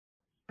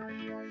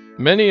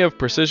Many of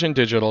Precision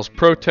Digital's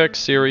ProtEX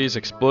series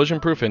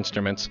explosion-proof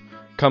instruments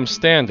come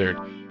standard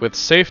with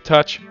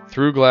SafeTouch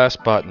through-glass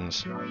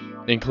buttons,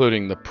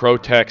 including the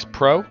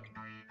ProtEX-Pro,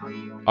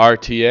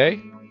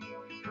 RTA,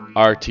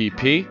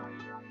 RTP,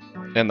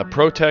 and the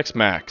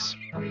ProtEX-MAX.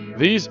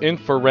 These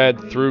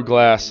infrared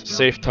through-glass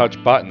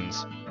SafeTouch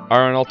buttons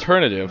are an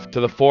alternative to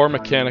the 4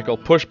 mechanical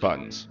push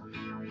buttons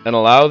and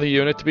allow the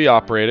unit to be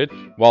operated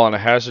while in a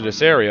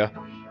hazardous area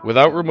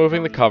without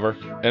removing the cover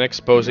and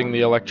exposing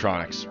the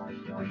electronics.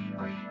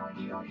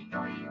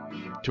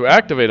 To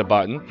activate a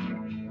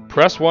button,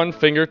 press one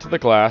finger to the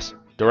glass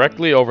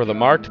directly over the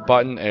marked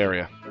button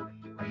area.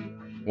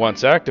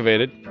 Once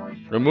activated,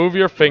 remove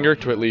your finger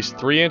to at least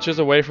 3 inches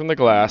away from the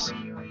glass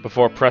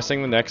before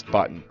pressing the next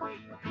button.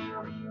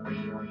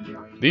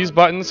 These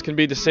buttons can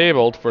be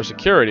disabled for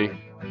security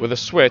with a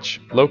switch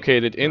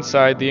located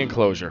inside the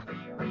enclosure.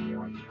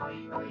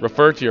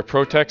 Refer to your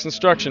ProtEX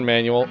instruction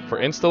manual for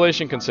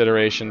installation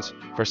considerations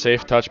for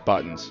SafeTouch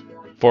buttons.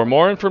 For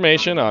more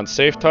information on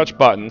SafeTouch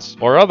buttons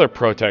or other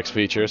ProtEX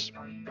features,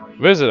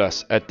 visit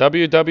us at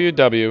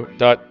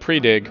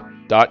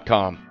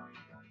www.predig.com.